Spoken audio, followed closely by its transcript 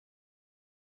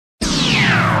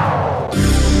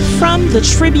From the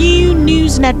Tribune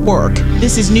News Network,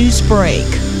 this is Newsbreak.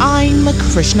 I'm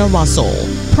Krishna Russell.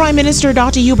 Prime Minister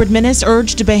Dr. Hubert Minnis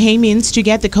urged Bahamians to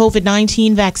get the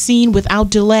COVID-19 vaccine without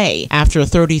delay after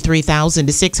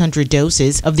 33,600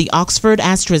 doses of the Oxford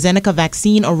AstraZeneca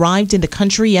vaccine arrived in the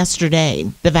country yesterday.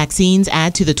 The vaccines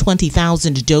add to the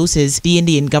 20,000 doses the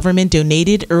Indian government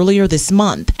donated earlier this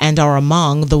month and are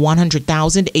among the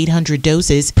 100,800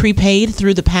 doses prepaid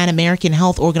through the Pan American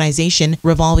Health Organization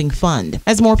revolving fund.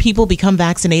 As more people become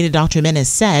vaccinated, Dr. Minnis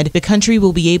said, the country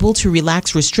will be able to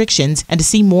relax restrictions and to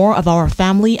see more of our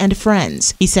family and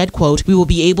friends. He said, quote, "We will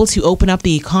be able to open up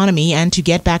the economy and to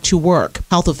get back to work.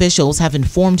 Health officials have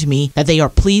informed me that they are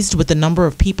pleased with the number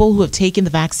of people who have taken the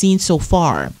vaccine so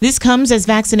far." This comes as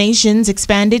vaccinations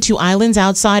expanded to islands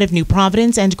outside of New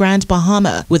Providence and Grand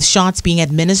Bahama, with shots being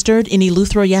administered in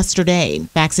Eleuthera yesterday.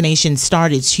 Vaccinations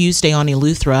started Tuesday on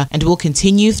Eleuthera and will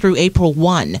continue through April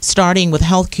 1, starting with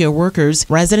healthcare workers,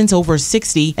 residents over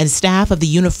 60, and staff of the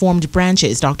uniformed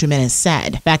branches, Dr. Minnis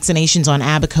said. Vaccinations on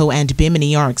Abaco and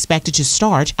Bimini are expected to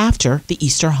start after the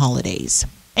Easter holidays.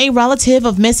 A relative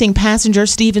of missing passenger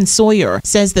Stephen Sawyer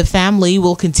says the family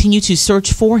will continue to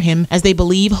search for him as they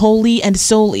believe wholly and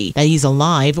solely that he's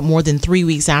alive more than 3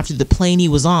 weeks after the plane he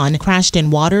was on crashed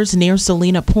in waters near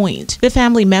Salina Point. The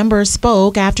family member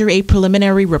spoke after a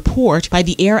preliminary report by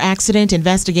the Air Accident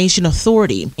Investigation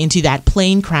Authority into that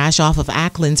plane crash off of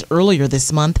Acklands earlier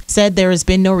this month said there has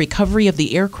been no recovery of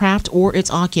the aircraft or its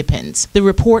occupants. The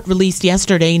report released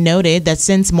yesterday noted that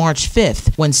since March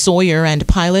 5th, when Sawyer and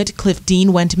pilot Cliff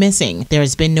Dean went missing, there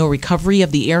has been no recovery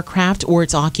of the aircraft or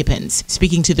its occupants.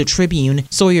 Speaking to the Tribune,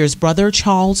 Sawyer's brother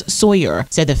Charles Sawyer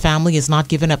said the family has not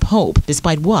given up hope,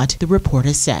 despite what the report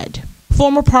has said.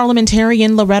 Former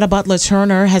parliamentarian Loretta Butler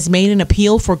Turner has made an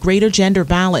appeal for greater gender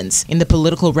balance in the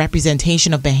political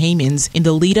representation of Bahamians in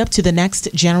the lead-up to the next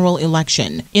general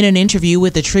election. In an interview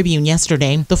with the Tribune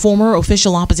yesterday, the former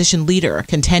official opposition leader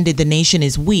contended the nation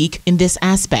is weak in this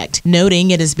aspect, noting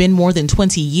it has been more than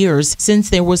 20 years since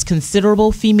there was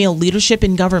considerable female leadership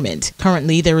in government.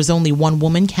 Currently, there is only one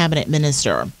woman cabinet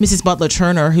minister. Mrs. Butler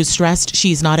Turner, who stressed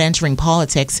she is not entering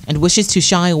politics and wishes to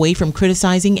shy away from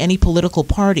criticizing any political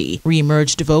party,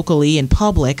 emerged vocally in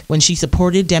public when she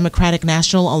supported Democratic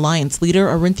National Alliance leader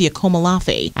Orinthia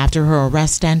Komalafe after her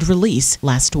arrest and release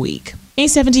last week. A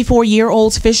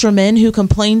 74-year-old fisherman who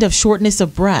complained of shortness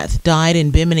of breath died in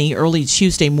Bimini early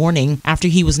Tuesday morning after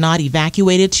he was not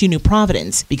evacuated to New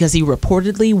Providence because he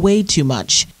reportedly weighed too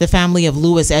much. The family of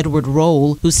Louis Edward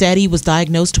Roll, who said he was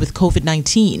diagnosed with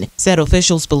COVID-19, said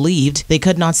officials believed they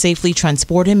could not safely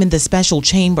transport him in the special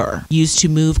chamber used to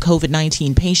move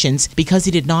COVID-19 patients because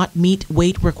he did not meet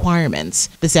weight requirements.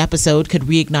 This episode could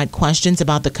reignite questions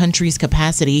about the country's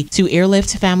capacity to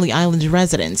airlift Family Island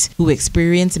residents who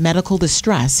experience medical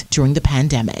distress during the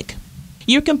pandemic.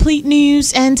 Your complete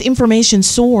news and information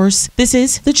source, this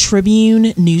is the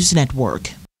Tribune News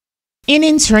Network. In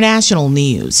international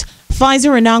news,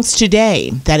 Pfizer announced today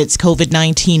that its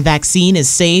COVID-19 vaccine is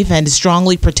safe and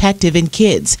strongly protective in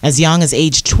kids as young as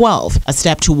age 12, a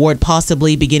step toward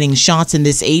possibly beginning shots in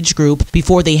this age group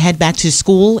before they head back to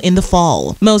school in the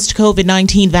fall. Most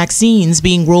COVID-19 vaccines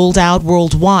being rolled out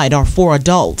worldwide are for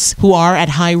adults who are at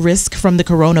high risk from the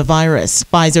coronavirus.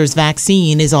 Pfizer's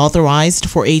vaccine is authorized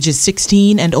for ages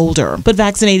 16 and older, but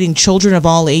vaccinating children of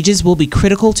all ages will be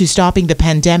critical to stopping the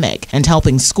pandemic and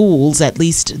helping schools, at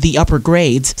least the upper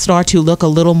grades, start to look a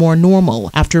little more normal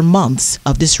after months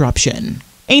of disruption.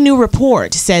 A new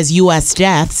report says U.S.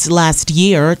 deaths last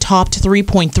year topped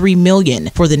 3.3 million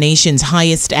for the nation's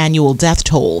highest annual death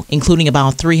toll, including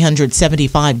about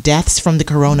 375 deaths from the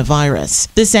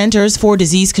coronavirus. The Centers for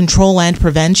Disease Control and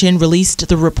Prevention released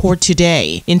the report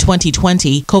today. In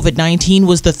 2020, COVID-19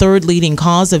 was the third leading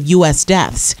cause of U.S.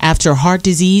 deaths after heart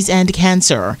disease and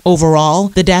cancer. Overall,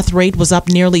 the death rate was up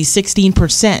nearly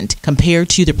 16% compared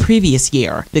to the previous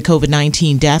year. The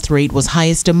COVID-19 death rate was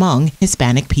highest among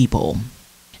Hispanic people.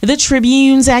 The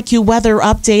Tribune's AccuWeather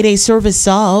update, a service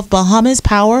of Bahamas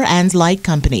Power and Light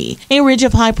Company. A ridge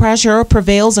of high pressure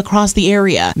prevails across the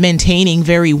area, maintaining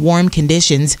very warm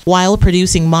conditions while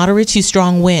producing moderate to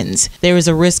strong winds. There is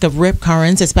a risk of rip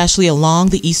currents, especially along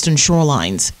the eastern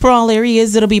shorelines. For all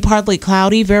areas, it'll be partly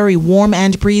cloudy, very warm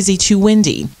and breezy to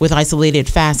windy, with isolated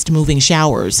fast-moving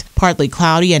showers. Partly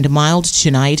cloudy and mild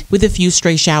tonight, with a few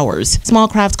stray showers. Small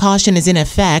craft caution is in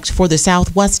effect for the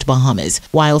southwest Bahamas,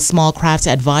 while small craft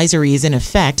advisory advisory is in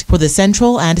effect for the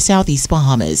central and southeast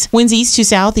Bahamas. Winds east to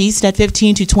southeast at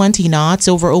 15 to 20 knots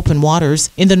over open waters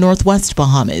in the northwest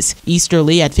Bahamas.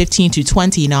 Easterly at 15 to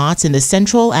 20 knots in the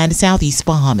central and southeast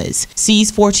Bahamas.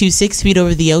 Seas 4 to 6 feet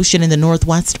over the ocean in the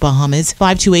northwest Bahamas,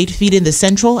 5 to 8 feet in the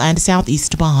central and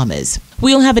southeast Bahamas.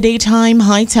 We'll have a daytime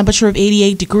high temperature of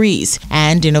 88 degrees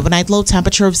and an overnight low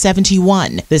temperature of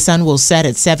 71. The sun will set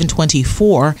at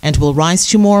 7:24 and will rise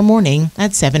tomorrow morning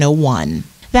at 7:01.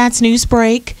 That's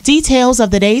Newsbreak. Details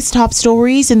of the day's top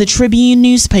stories in the Tribune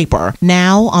newspaper,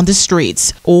 now on the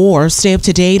streets, or stay up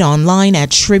to date online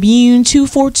at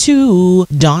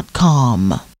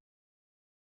Tribune242.com.